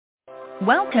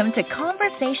Welcome to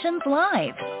Conversations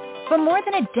Live. For more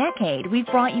than a decade, we've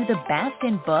brought you the best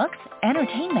in books,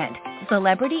 entertainment,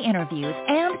 celebrity interviews,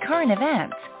 and current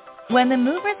events. When the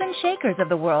movers and shakers of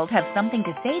the world have something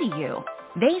to say to you,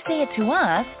 they say it to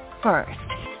us first.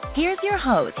 Here's your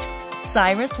host,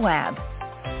 Cyrus Webb.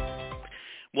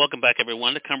 Welcome back,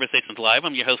 everyone, to Conversations Live.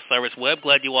 I'm your host, Cyrus Webb.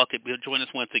 Glad you all could join us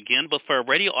once again. But for our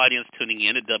radio audience tuning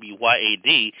in at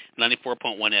WYAD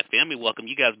 94.1 FM, we welcome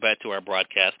you guys back to our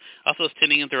broadcast. Also,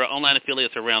 tuning in through our online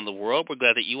affiliates around the world, we're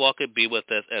glad that you all could be with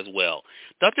us as well.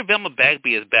 Dr. Velma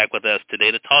Bagby is back with us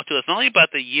today to talk to us not only about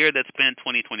the year that's been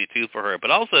 2022 for her,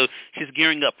 but also she's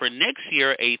gearing up for next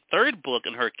year, a third book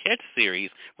in her Catch series.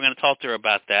 We're going to talk to her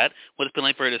about that, what it's been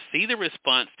like for her to see the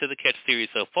response to the Catch series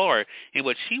so far, and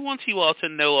what she wants you all to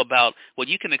know about what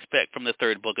you can expect from the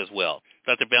third book as well.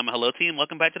 Dr. Velma, hello to you, and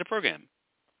welcome back to the program.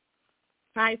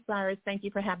 Hi, Cyrus. Thank you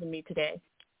for having me today.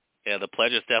 Yeah, the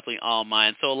pleasure is definitely all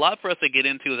mine. So a lot for us to get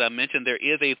into. As I mentioned, there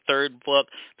is a third book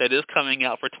that is coming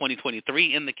out for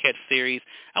 2023 in the Catch series.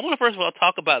 I want to first of all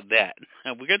talk about that.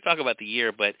 We're going to talk about the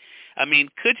year, but, I mean,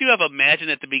 could you have imagined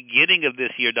at the beginning of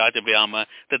this year, Dr. Velma,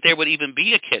 that there would even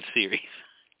be a Catch series?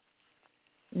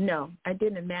 No, I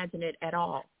didn't imagine it at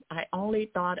all. I only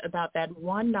thought about that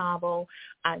one novel.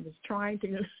 I was trying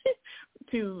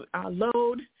to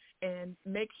load and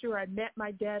make sure I met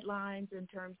my deadlines in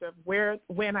terms of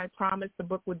when I promised the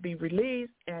book would be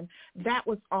released, and that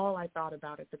was all I thought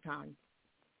about at the time.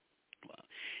 Wow.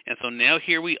 And so now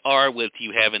here we are with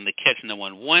you having The Catch No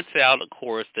One Wants out, of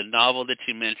course, the novel that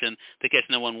you mentioned, The Catch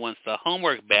No One Wants, The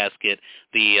Homework Basket,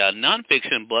 the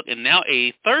nonfiction book, and now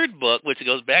a third book, which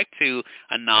goes back to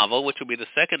a novel, which will be the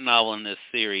second novel in this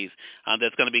series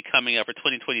that's going to be coming up for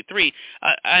 2023.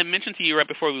 I mentioned to you right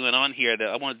before we went on here that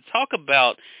I wanted to talk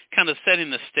about kind of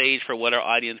setting the stage for what our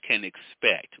audience can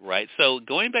expect, right? So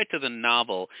going back to the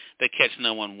novel, The Catch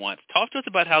No One Wants, talk to us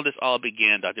about how this all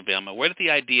began, Dr. Velma. Where did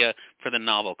the idea for the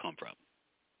novel come from?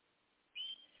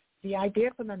 The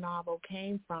idea for the novel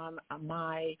came from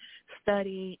my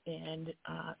study and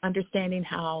understanding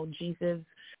how Jesus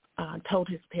told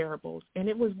his parables. And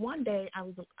it was one day I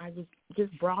was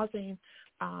just browsing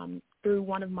through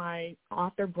one of my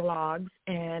author blogs,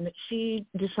 and she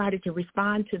decided to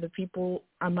respond to the people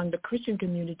among the Christian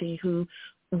community who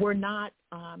were not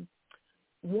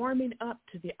warming up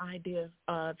to the idea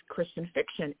of Christian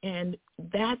fiction. And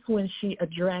that's when she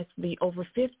addressed the over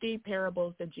 50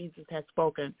 parables that Jesus had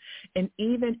spoken. And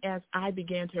even as I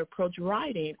began to approach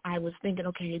writing, I was thinking,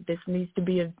 okay, this needs to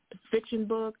be a fiction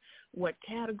book. What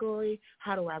category?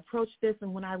 How do I approach this?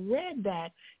 And when I read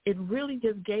that, it really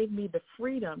just gave me the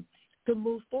freedom to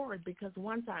move forward, because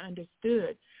once I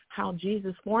understood how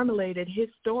Jesus formulated his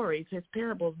stories, his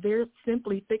parables, they're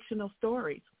simply fictional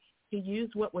stories. He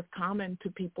used what was common to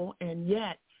people, and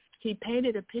yet he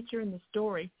painted a picture in the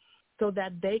story so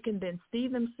that they can then see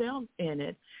themselves in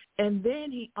it. And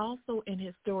then he also, in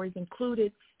his stories,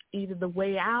 included either the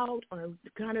way out or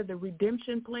kind of the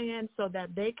redemption plan, so that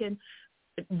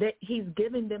he's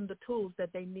giving them the tools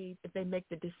that they need if they make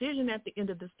the decision at the end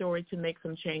of the story to make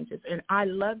some changes. And I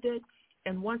loved it.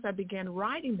 And once I began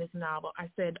writing this novel, I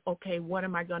said, okay, what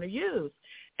am I going to use?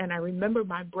 And I remember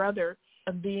my brother,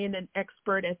 being an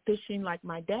expert at fishing like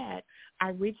my dad, I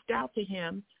reached out to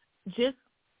him, just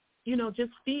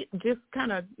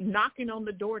kind of knocking on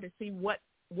the door to see what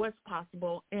was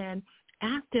possible, and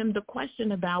asked him the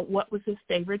question about what was his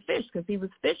favorite fish, because he was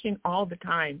fishing all the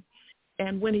time.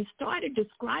 And when he started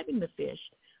describing the fish,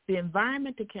 the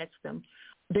environment to catch them,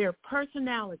 their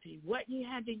personality, what he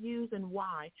had to use and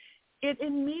why, it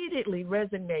immediately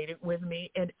resonated with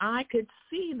me, and I could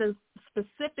see the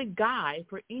specific guide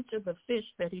for each of the fish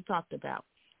that he talked about.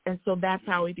 And so that's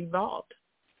how it evolved.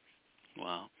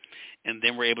 Wow. And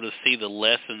then we're able to see the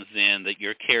lessons then that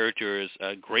your characters,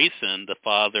 Grayson, the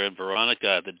father, and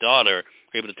Veronica, the daughter,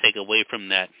 are able to take away from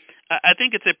that. I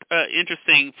think it's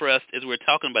interesting for us as we're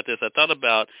talking about this. I thought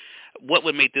about what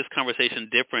would make this conversation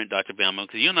different, Dr. Velma,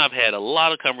 because you and I have had a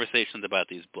lot of conversations about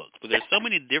these books, but there's so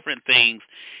many different things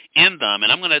in them,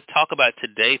 and I'm going to talk about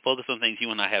today, focus on things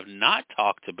you and I have not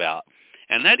talked about,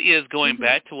 and that is going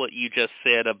back to what you just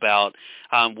said about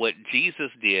what Jesus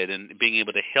did and being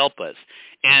able to help us.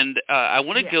 And I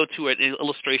want to go to an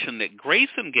illustration that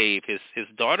Grayson gave his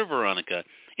daughter Veronica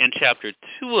in Chapter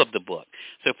 2 of the book.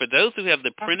 So for those who have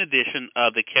the print edition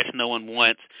of The Catch No One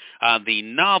Wants, the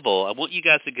novel, I want you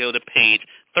guys to go to page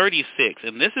 36.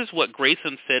 And this is what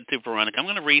Grayson said to Veronica. I'm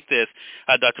going to read this,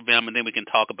 Dr. Baum, and then we can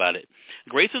talk about it.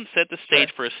 Grayson set the stage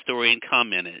for a story and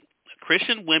commented,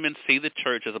 Christian women see the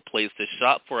church as a place to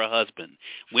shop for a husband.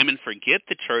 Women forget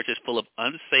the church is full of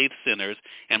unsaved sinners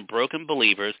and broken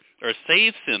believers, or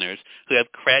saved sinners who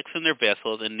have cracks in their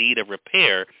vessels in need of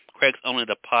repair, cracks only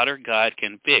the potter God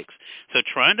can fix. So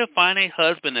trying to find a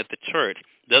husband at the church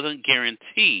doesn't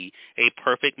guarantee a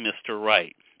perfect Mr.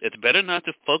 Right. It's better not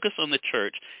to focus on the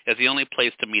church as the only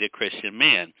place to meet a Christian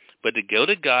man, but to go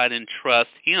to God and trust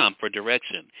him for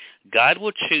direction. God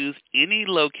will choose any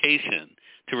location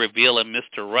to reveal a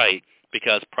Mr. Right,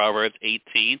 because Proverbs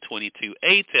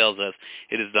 18:22a tells us,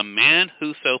 it is the man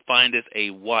whoso findeth a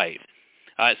wife.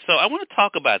 So I want to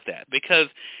talk about that, because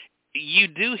you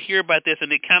do hear about this,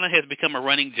 and it kind of has become a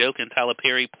running joke in Tyler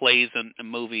Perry plays and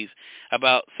movies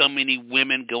about so many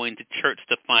women going to church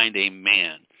to find a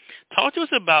man. Talk to us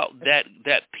about that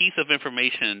piece of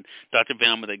information, Dr.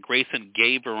 Velma, that Grayson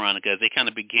gave Veronica as they kind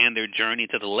of began their journey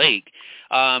to the lake,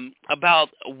 about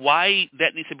why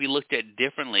that needs to be looked at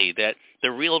differently, that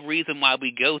the real reason why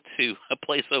we go to a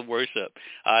place of worship,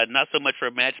 not so much for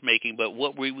matchmaking, but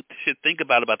what we should think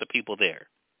about the people there.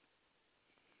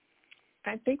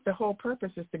 I think the whole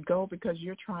purpose is to go because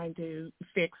you're trying to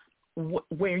fix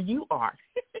where you are.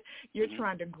 You're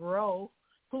trying to grow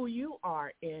who you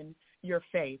are in your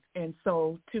faith. And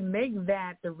so to make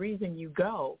that the reason you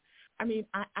go, I mean,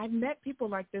 I met people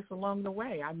like this along the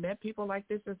way. I met people like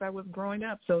this as I was growing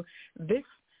up. So this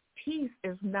piece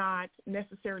is not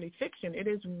necessarily fiction. It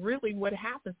is really what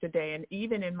happens today. And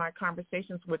even in my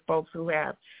conversations with folks who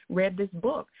have read this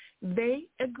book, they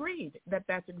agreed that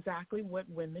that's exactly what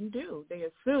women do. They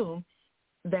assume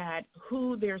that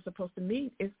who they're supposed to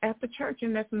meet is at the church,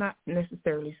 and that's not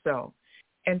necessarily so.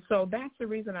 And so that's the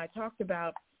reason I talked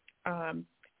about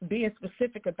being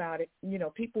specific about it. You know,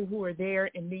 people who are there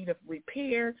in need of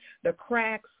repair, the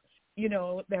cracks, you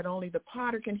know, that only the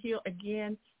potter can heal.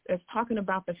 Again, it's talking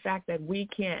about the fact that we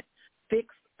can't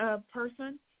fix a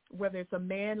person, whether it's a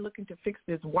man looking to fix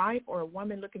his wife or a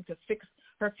woman looking to fix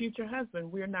her future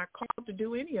husband. We're not called to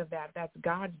do any of that. That's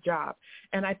God's job.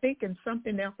 And I think in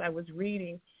something else I was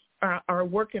reading or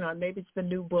working on, maybe it's the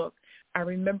new book, I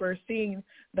remember seeing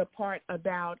the part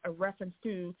about a reference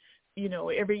to, you know,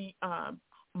 every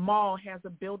mall has a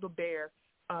Build-A-Bear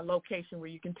location where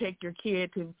you can take your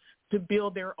kid to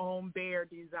build their own bear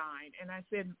design. And I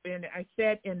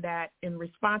said in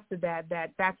response to that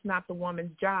that's not the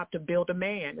woman's job to build a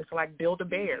man. It's like build a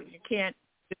bear. You can't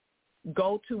just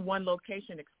go to one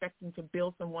location expecting to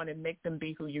build someone and make them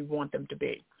be who you want them to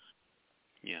be.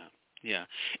 Yeah.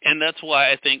 And that's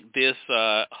why I think this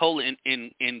whole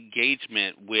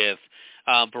engagement with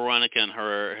Veronica and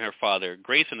her father,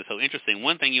 Grayson, is so interesting.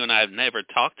 One thing you and I have never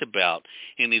talked about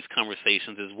in these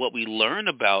conversations is what we learn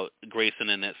about Grayson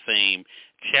in that same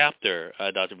chapter,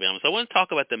 Dr. Velma. So I want to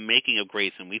talk about the making of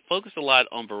Grayson. We focused a lot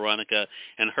on Veronica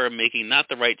and her making not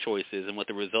the right choices and what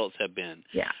the results have been.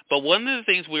 Yeah. But one of the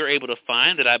things we were able to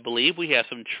find that I believe we have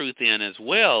some truth in as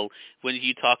well when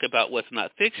you talk about what's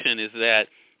not fiction is that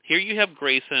here you have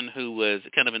Grayson, who was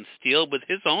kind of instilled with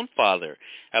his own father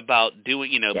about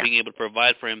doing, being able to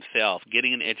provide for himself,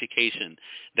 getting an education.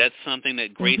 That's something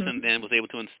that Grayson then was able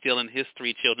to instill in his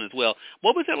three children as well.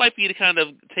 What was it like for you to kind of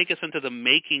take us into the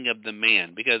making of the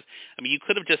man? Because, I mean, you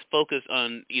could have just focused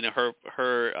on, his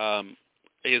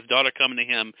daughter coming to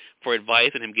him for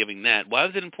advice and him giving that. Why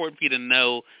was it important for you to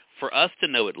know, for us to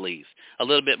know at least, a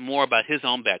little bit more about his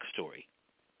own backstory?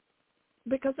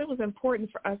 Because it was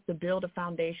important for us to build a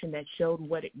foundation that showed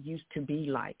what it used to be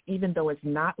like, even though it's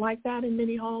not like that in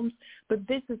many homes. But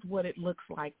this is what it looks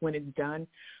like when it's done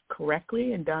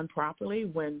correctly and done properly,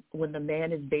 when the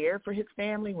man is there for his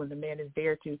family, when the man is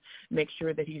there to make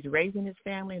sure that he's raising his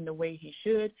family in the way he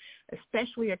should,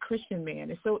 especially a Christian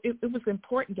man. And so it was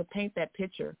important to paint that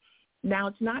picture. Now,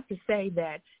 it's not to say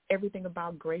that everything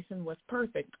about Grayson was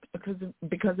perfect, because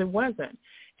it wasn't.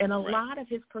 And a lot of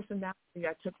his personality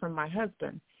I took from my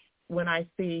husband when I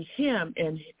see him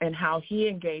and how he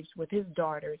engaged with his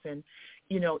daughters. And,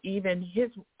 even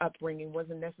his upbringing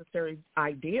wasn't necessarily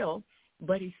ideal,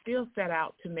 but he still set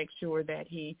out to make sure that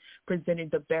he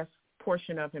presented the best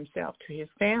portion of himself to his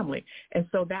family. And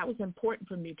so that was important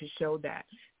for me to show that.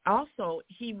 Also,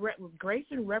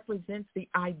 Grayson represents the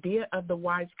idea of the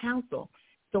wise counsel.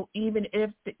 So even if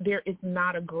there is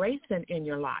not a Grayson in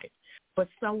your life, but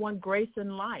someone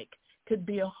Grayson-like, could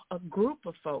be a group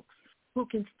of folks who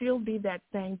can still be that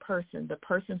same person, the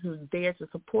person who's there to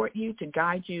support you, to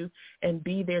guide you, and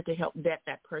be there to help vet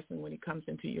that person when he comes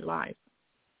into your life.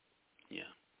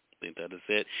 think that is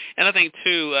it. And I think,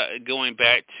 too, going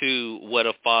back to what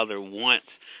a father wants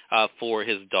for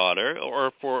his daughter,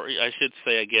 or for, I should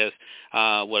say, I guess,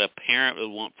 what a parent would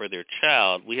want for their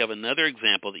child, we have another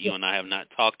example that you and I have not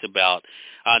talked about,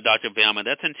 Dr. Velma.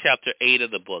 That's in Chapter 8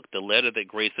 of the book, the letter that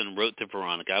Grayson wrote to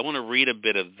Veronica. I want to read a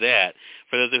bit of that.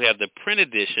 For those who have the print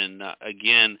edition,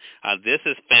 again, this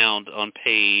is found on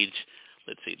page,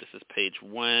 let's see, this is page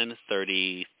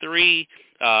 133.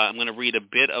 I'm going to read a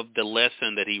bit of the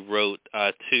lesson that he wrote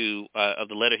of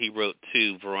the letter he wrote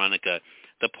to Veronica.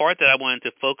 The part that I wanted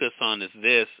to focus on is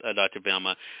this, Dr.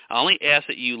 Velma. I only ask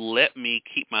that you let me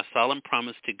keep my solemn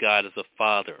promise to God as a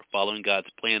father, following God's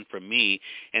plan for me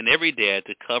and every dad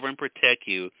to cover and protect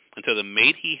you until the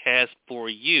mate he has for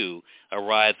you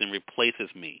arrives and replaces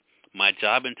me. My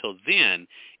job until then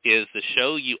is to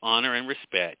show you honor and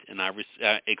respect, and I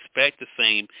expect the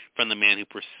same from the man who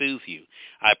pursues you.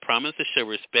 I promise to show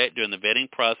respect during the vetting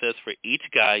process for each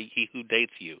guy who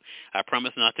dates you. I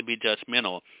promise not to be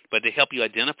judgmental, but to help you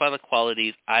identify the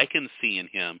qualities I can see in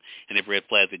him, and if red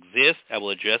flags exist, I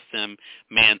will address them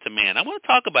man to man. I want to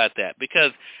talk about that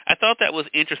because I thought that was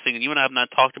interesting, and you and I have not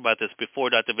talked about this before,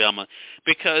 Dr. Velma,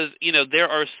 because, there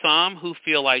are some who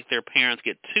feel like their parents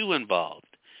get too involved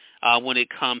when it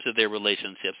comes to their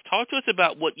relationships. Talk to us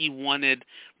about what you wanted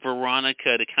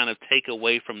Veronica to kind of take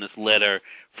away from this letter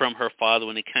from her father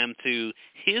when it came to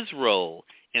his role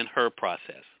in her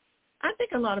process. I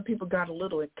think a lot of people got a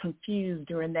little confused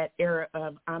during that era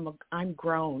of I'm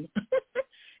grown.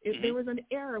 There was an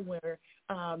era where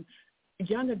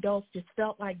young adults just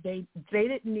felt like they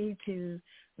didn't need to,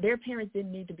 their parents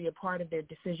didn't need to be a part of their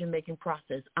decision-making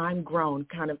process. I'm grown,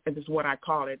 kind of, is what I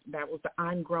call it. That was the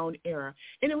I'm grown era.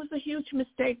 And it was a huge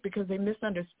mistake because they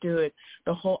misunderstood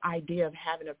the whole idea of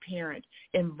having a parent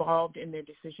involved in their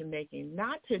decision-making,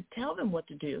 not to tell them what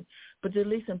to do, but to at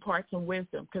least impart some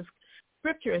wisdom, because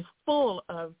Scripture is full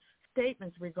of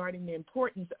statements regarding the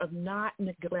importance of not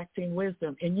neglecting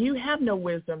wisdom. And you have no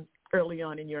wisdom early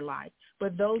on in your life,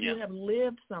 but those who have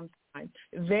lived some time,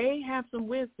 they have some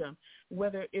wisdom,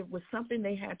 whether it was something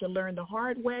they had to learn the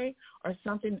hard way or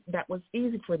something that was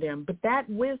easy for them. But that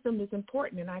wisdom is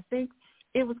important, and I think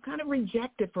it was kind of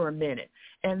rejected for a minute.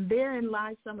 And therein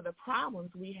lies some of the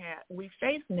problems we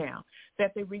face now,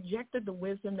 that they rejected the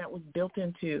wisdom that was built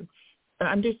into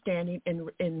understanding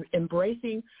and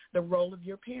embracing the role of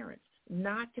your parents,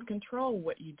 not to control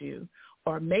what you do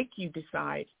or make you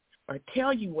decide or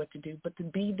tell you what to do, but to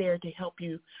be there to help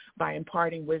you by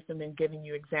imparting wisdom and giving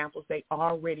you examples they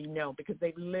already know because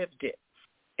they've lived it.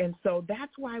 And so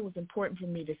that's why it was important for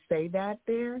me to say that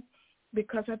there,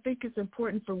 because I think it's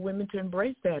important for women to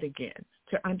embrace that again,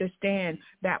 to understand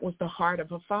that was the heart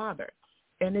of a father.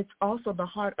 And it's also the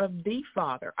heart of the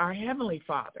Father, our Heavenly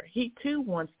Father. He, too,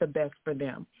 wants the best for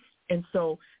them. And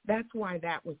so that's why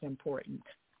that was important.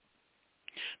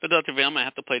 But, Dr. Velma, I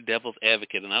have to play devil's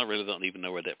advocate, and I really don't even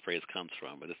know where that phrase comes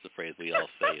from, but it's the phrase we all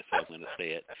say, so I'm going to say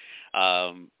it.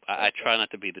 I try not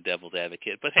to be the devil's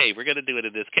advocate, but, hey, we're going to do it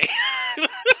in this case.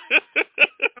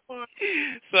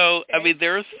 So, I mean,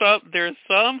 there are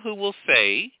some who will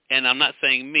say, and I'm not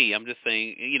saying me, I'm just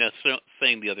saying,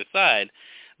 saying the other side,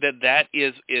 that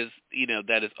is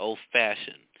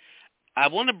old-fashioned. I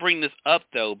want to bring this up,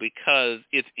 though, because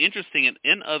it's interesting, and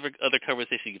in other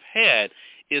conversations you've had,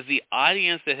 is the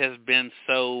audience that has been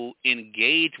so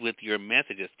engaged with your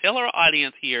messages. Tell our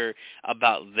audience here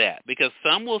about that, because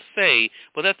some will say,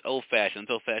 well, that's old-fashioned.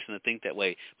 It's old-fashioned to think that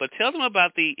way. But tell them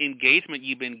about the engagement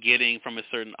you've been getting from a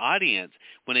certain audience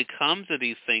when it comes to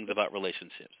these things about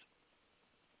relationships.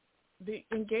 The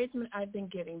engagement I've been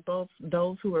getting, both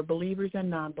those who are believers and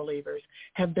non-believers,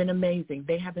 have been amazing.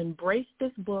 They have embraced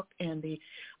this book and the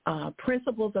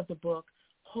principles of the book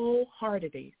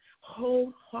wholeheartedly,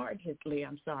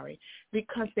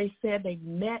 because they said they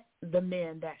met the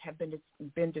men that have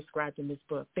been described in this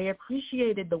book. They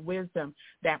appreciated the wisdom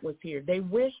that was here. They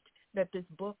wished that this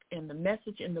book and the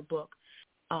message in the book,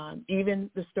 even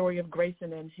the story of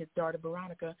Grayson and his daughter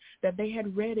Veronica, that they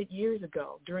had read it years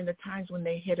ago during the times when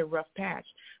they hit a rough patch,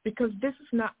 because this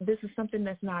is something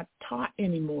that's not taught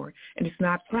anymore and it's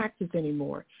not practiced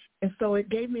anymore. And so it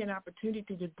gave me an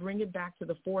opportunity to bring it back to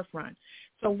the forefront.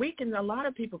 So a lot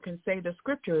of people can say the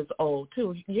Scripture is old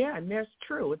too. Yeah, and that's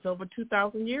true. It's over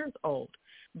 2,000 years old,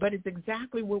 but it's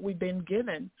exactly what we've been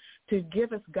given to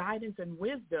give us guidance and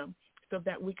wisdom so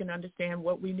that we can understand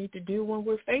what we need to do when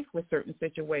we're faced with certain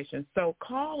situations. So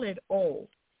call it old.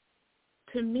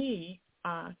 To me,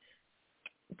 to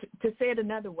say it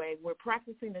another way, we're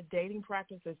practicing a dating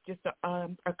practice that's just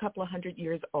a couple of 100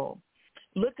 years old.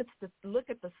 Look at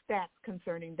the stats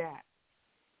concerning that.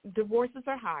 Divorces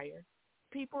are higher.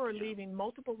 people are leaving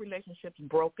multiple relationships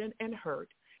broken and hurt,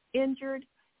 injured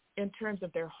in terms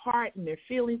of their heart and their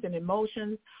feelings and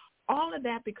emotions, all of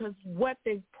that because what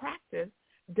they've practiced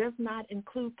does not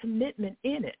include commitment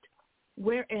in it.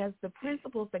 Whereas the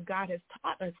principles that God has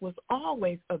taught us was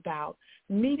always about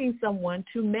meeting someone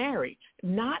to marry,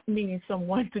 not meeting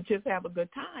someone to just have a good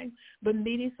time, but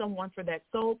meeting someone for that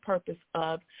sole purpose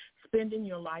of spending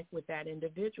your life with that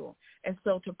individual. And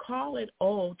so to call it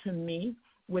old to me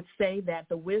would say that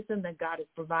the wisdom that God has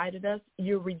provided us,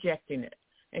 you're rejecting it.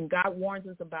 And God warns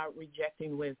us about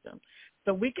rejecting wisdom.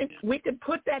 So we could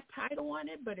put that title on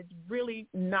it, but it's really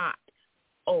not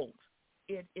old.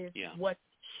 It is what's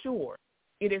sure.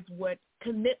 It is what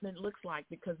commitment looks like,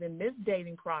 because in this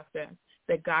dating process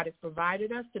that God has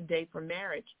provided us to date for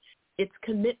marriage, it's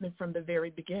commitment from the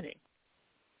very beginning.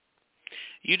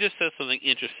 You just said something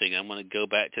interesting. I'm going to go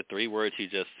back to 3 words you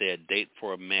just said, date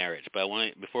for marriage. But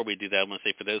before we do that, I want to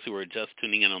say for those who are just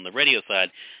tuning in on the radio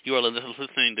side, you are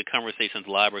listening to Conversations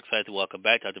Live. We're excited to welcome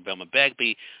back Dr. Velma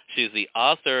Bagby. She's the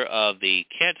author of the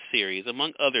Catch series,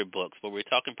 among other books, but we're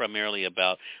talking primarily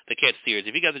about the Catch series.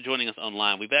 If you guys are joining us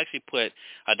online, we've actually put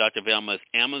Dr. Velma's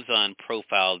Amazon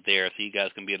profile there so you guys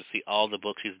can be able to see all the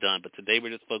books she's done. But today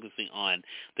we're just focusing on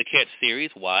the Catch series.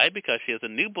 Why? Because she has a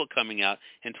new book coming out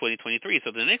in 2023.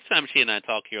 So the next time she and I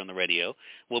talk here on the radio,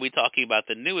 we'll be talking about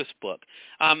the newest book.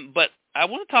 But I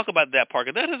want to talk about that part,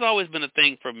 because that has always been a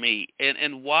thing for me,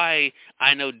 and why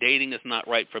I know dating is not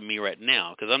right for me right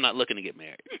now, because I'm not looking to get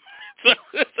married.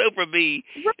 So for me,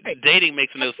 dating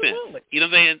makes no sense. You know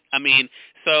what I'm saying? I mean,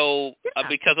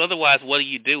 because otherwise, what are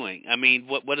you doing? I mean,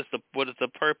 what is the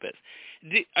purpose?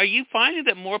 Are you finding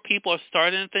that more people are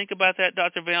starting to think about that,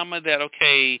 Dr. Velma, that,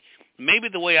 okay, maybe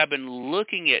the way I've been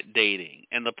looking at dating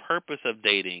and the purpose of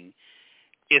dating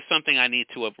is something I need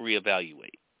to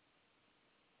reevaluate?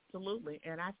 Absolutely.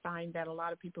 And I find that a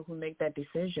lot of people who make that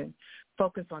decision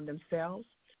focus on themselves,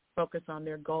 focus on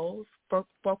their goals,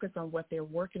 focus on what they're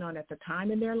working on at the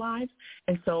time in their lives.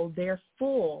 And so they're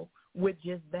full with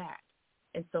just that.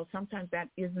 And so sometimes that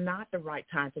is not the right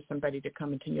time for somebody to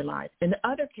come into your life. In the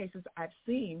other cases I've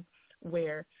seen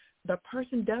where the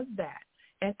person does that,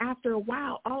 and after a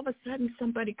while, all of a sudden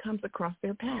somebody comes across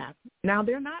their path. Now,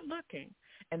 they're not looking,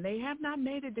 and they have not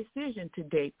made a decision to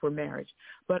date for marriage,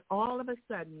 but all of a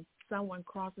sudden someone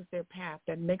crosses their path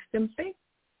that makes them think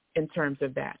in terms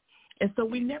of that. And so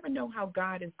we never know how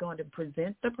God is going to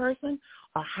present the person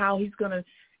or how he's going to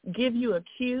give you a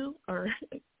cue or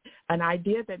an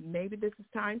idea that maybe this is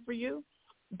time for you,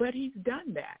 but he's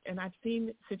done that, and I've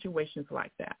seen situations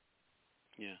like that.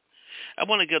 Yeah. I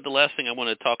want to get the last thing I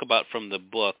want to talk about from the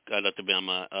book, Dr.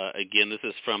 Velma. Again, this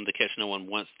is from the Catch No One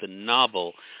Wants, the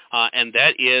novel, and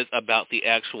that is about the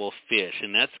actual fish.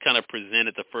 And that's kind of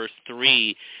presented the first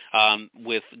 3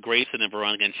 with Grayson and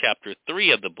Veronica in chapter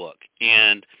 3 of the book.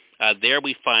 And there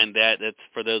we find that's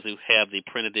for those who have the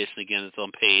print edition. Again, it's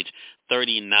on page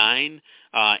 39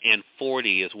 and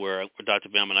 40 is where Dr.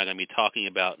 Velma and I are going to be talking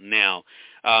about now.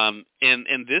 And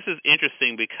this is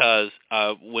interesting because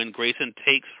when Grayson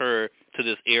takes her to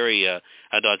this area,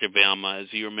 Dr. Velma, as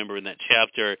you remember in that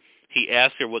chapter, he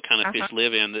asks her what kind of fish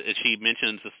live in. She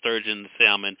mentions the sturgeon, the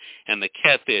salmon, and the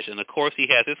catfish. And, of course, he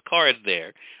has his cards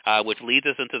there, which leads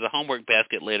us into the homework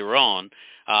basket later on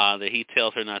that he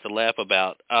tells her not to laugh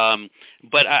about.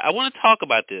 But I want to talk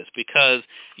about this because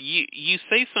you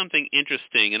say something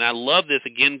interesting, and I love this,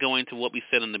 again, going to what we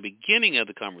said in the beginning of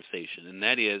the conversation, and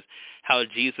that is how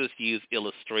Jesus used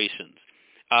illustrations.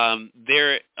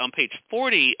 There on page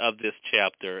 40 of this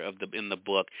chapter in the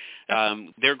book,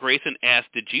 there Grayson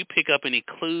asked, "Did you pick up any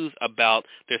clues about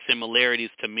their similarities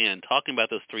to men?" Talking about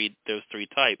those three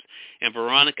types. And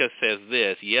Veronica says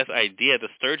this, "Yes, I did. The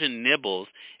sturgeon nibbles,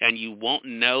 and you won't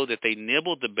know that they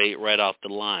nibbled the bait right off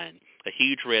the line. A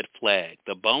huge red flag.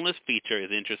 The boneless feature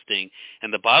is interesting,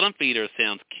 and the bottom feeder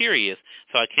sounds curious,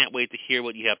 so I can't wait to hear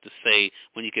what you have to say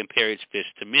when you compare each fish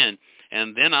to men."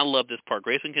 And then I love this part.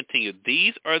 Grayson continued,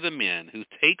 "These are the men who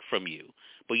take from you,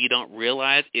 but you don't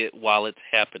realize it while it's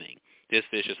happening. This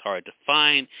fish is hard to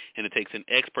find, and it takes an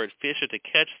expert fisher to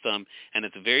catch them, and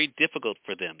it's very difficult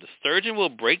for them. The sturgeon will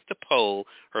break the pole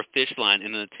or fish line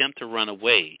in an attempt to run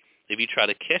away. If you try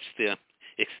to catch them,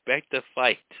 expect a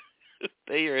fight.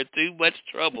 They are in too much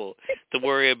trouble to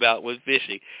worry about with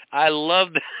fishing." I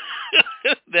love that.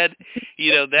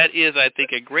 That is, I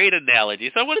think, a great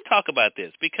analogy. So I want to talk about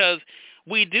this because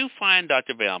we do find,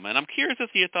 Dr. Velma, and I'm curious to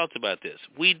see your thoughts about this,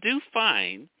 we do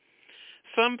find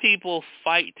some people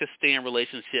fight to stay in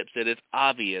relationships that it's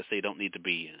obvious they don't need to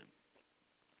be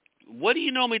in. What do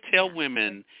you normally tell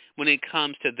women when it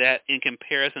comes to that in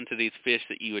comparison to these fish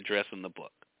that you address in the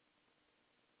book?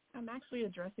 I'm actually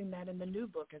addressing that in the new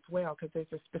book as well, because there's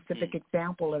a specific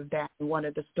example of that in one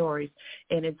of the stories,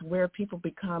 and it's where people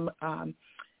become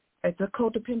it's a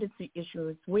codependency issue.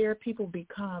 It's where people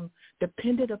become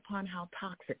dependent upon how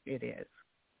toxic it is.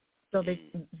 So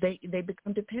they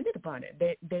become dependent upon it.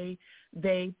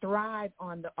 They thrive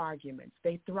on the arguments.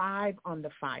 They thrive on the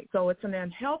fight. So it's an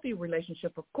unhealthy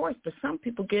relationship, of course, but some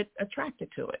people get attracted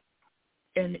to it.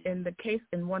 And in the case,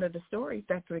 in one of the stories,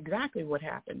 that's exactly what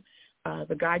happened.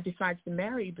 The guy decides to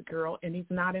marry the girl, and he's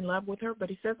not in love with her, but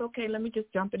he says, okay, let me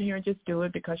just jump in here and just do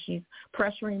it because she's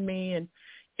pressuring me.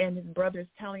 And his brother's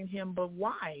telling him, but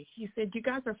why? He said, you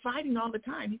guys are fighting all the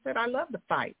time. He said, I love the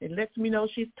fight. It lets me know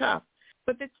she's tough.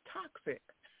 But it's toxic.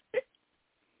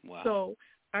 Wow. So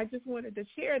I just wanted to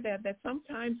share that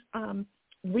sometimes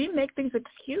we make these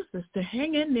excuses to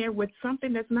hang in there with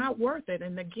something that's not worth it.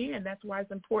 And, again, that's why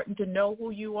it's important to know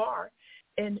who you are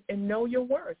and know your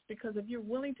worth, because if you're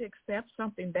willing to accept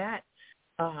something that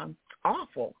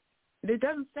awful, it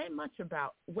doesn't say much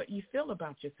about what you feel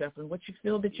about yourself and what you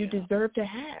feel that you deserve to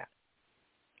have.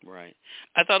 Right.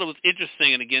 I thought it was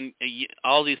interesting, and again,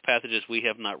 all these passages we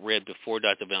have not read before,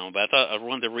 Dr. Velma, but I thought I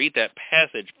wanted to read that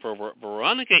passage for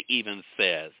Veronica even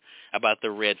says about the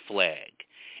red flag.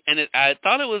 And I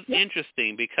thought it was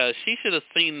interesting because she should have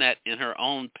seen that in her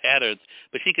own patterns,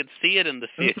 but she could see it in the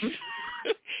fish.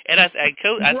 Mm-hmm. And I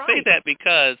say that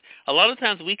because a lot of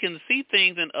times we can see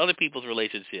things in other people's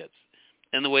relationships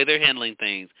and the way they're handling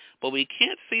things, but we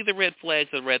can't see the red flags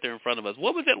that are right there in front of us.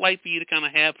 What was it like for you to kind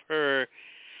of have her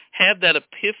have that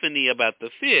epiphany about the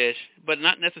fish, but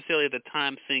not necessarily at the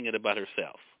time seeing it about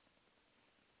herself?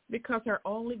 Because her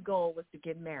only goal was to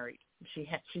get married. She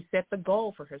set the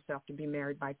goal for herself to be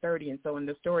married by 30, and so in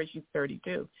the story she's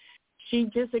 32. She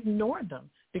just ignored them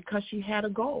because she had a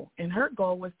goal, and her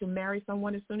goal was to marry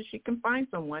someone as soon as she can find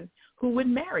someone who would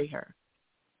marry her.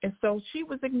 And so she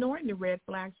was ignoring the red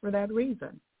flags for that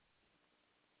reason.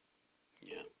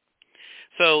 Yeah.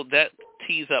 So that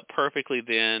tees up perfectly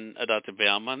then, Dr.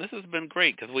 Velma, and this has been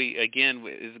great because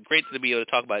it's great to be able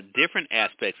to talk about different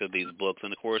aspects of these books.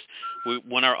 And, of course, we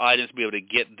want our audience to be able to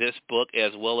get this book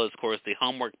as well as, of course, the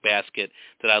homework basket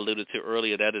that I alluded to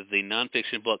earlier. That is the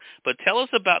nonfiction book. But tell us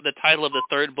about the title of the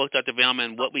third book, Dr. Velma,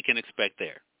 and what we can expect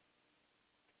there.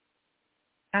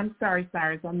 I'm sorry,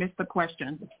 Cyrus, I missed the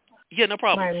question. Yeah, no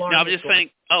problem. No, I was just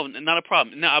saying. Oh, not a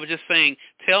problem. No, I was just saying.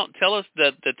 Tell us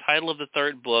the title of the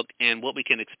third book and what we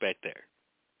can expect there.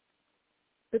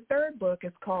 The third book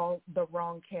is called The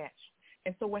Wrong Catch,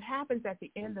 and so what happens at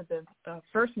the end of the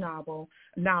first novel,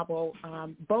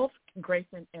 both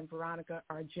Grayson and Veronica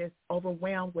are just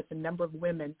overwhelmed with the number of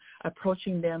women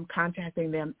approaching them,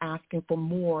 contacting them, asking for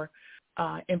more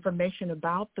information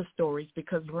about the stories,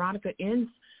 because Veronica ends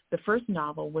the first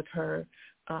novel with her.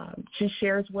 She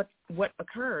shares what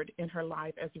occurred in her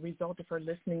life as a result of her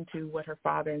listening to what her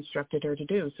father instructed her to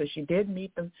do. So she did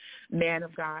meet the man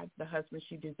of God, the husband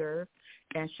she deserved,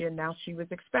 and she announced she was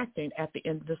expecting at the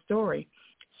end of the story.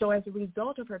 So as a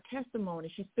result of her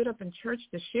testimony, she stood up in church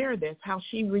to share this, how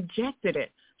she rejected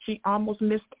it. She almost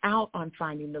missed out on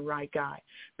finding the right guy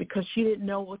because she didn't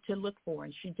know what to look for,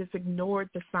 and she just ignored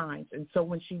the signs. And so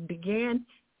when she began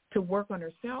to work on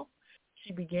herself,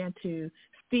 she began to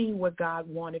see what God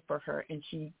wanted for her, and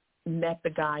she met the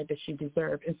guy that she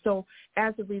deserved. And so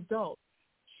as a result,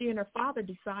 she and her father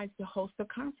decides to host a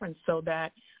conference so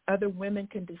that other women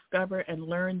can discover and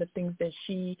learn the things that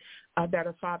that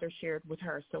her father shared with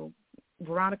her. So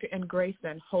Veronica and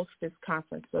Grayson host this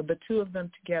conference. So the two of them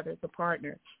together as a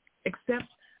partner,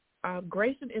 except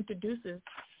Grayson introduces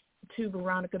to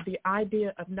Veronica the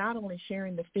idea of not only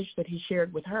sharing the fish that he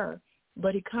shared with her,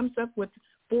 but he comes up with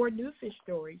 4 new fish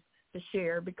stories to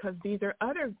share, because these are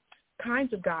other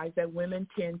kinds of guys that women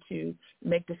tend to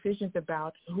make decisions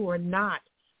about who are not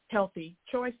healthy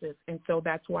choices. And so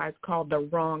that's why it's called The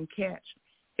Wrong Catch.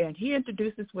 And he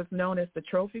introduces what's known as the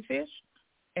trophy fish,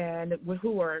 and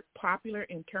who are popular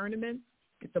in tournaments.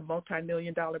 It's a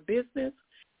multi-million-dollar business.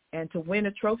 And to win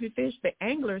a trophy fish, the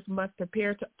anglers must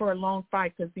prepare for a long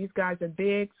fight, because these guys are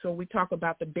big. So we talk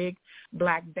about the big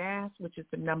black bass, which is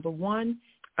the number 1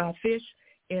 fish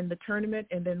in the tournament,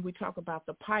 and then we talk about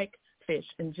the pike fish.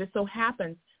 And just so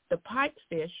happens the pike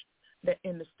fish that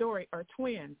in the story are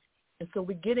twins. And so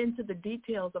we get into the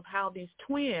details of how these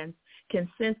twins can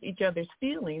sense each other's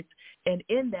feelings, and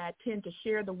in that tend to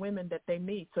share the women that they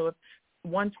meet. So if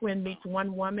one twin meets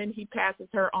one woman, he passes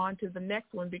her on to the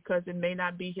next one because it may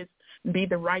not be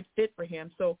the right fit for him.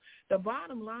 So the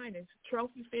bottom line is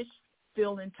trophy fish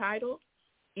feel entitled,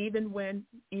 even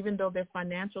though their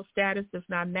financial status does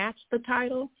not match the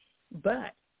title,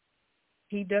 but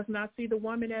he does not see the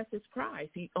woman as his prize.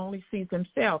 He only sees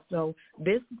himself. So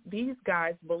these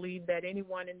guys believe that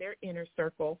anyone in their inner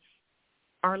circle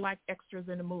are like extras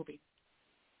in a movie.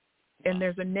 And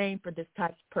there's a name for this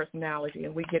type of personality,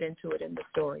 and we get into it in the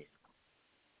stories.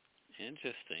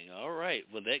 Interesting. All right.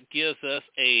 Well, that gives us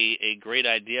a great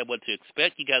idea of what to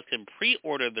expect. You guys can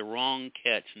pre-order The Wrong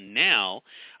Catch now,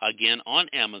 again, on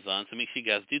Amazon. So make sure you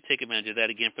guys do take advantage of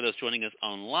that. Again, for those joining us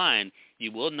online,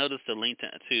 you will notice the link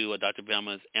to Dr.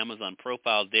 Velma's Amazon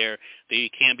profile there. There you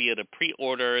can be able to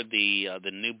pre-order the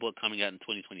new book coming out in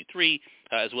 2023,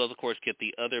 as well as, of course, get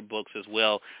the other books as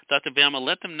well. Dr. Velma,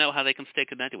 let them know how they can stay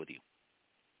connected with you.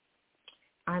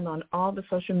 I'm on all the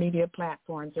social media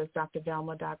platforms as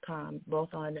drvelma.com,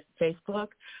 both on Facebook,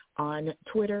 on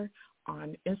Twitter,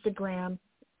 on Instagram,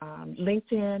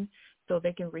 LinkedIn, so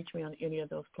they can reach me on any of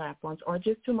those platforms, or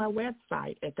just to my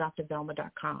website at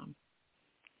drvelma.com.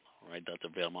 All right, Dr.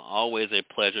 Velma, always a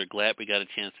pleasure. Glad we got a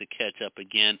chance to catch up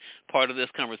again. Part of this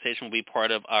conversation will be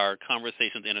part of our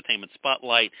Conversations Entertainment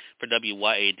Spotlight for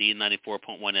WYAD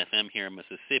 94.1 FM here in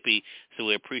Mississippi, so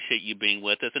we appreciate you being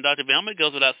with us. And Dr. Velma, it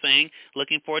goes without saying,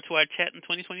 looking forward to our chat in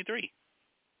 2023.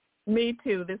 Me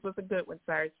too. This was a good one,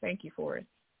 Cyrus. Thank you for it.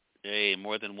 Hey,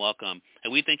 more than welcome.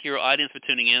 And we thank your audience for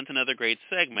tuning in to another great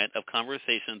segment of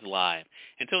Conversations Live.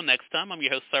 Until next time, I'm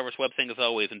your host, Cyrus Webb, saying as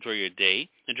always, enjoy your day,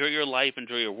 enjoy your life,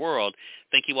 enjoy your world.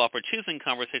 Thank you all for choosing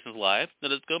Conversations Live. Now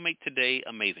let's go make today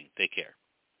amazing. Take care.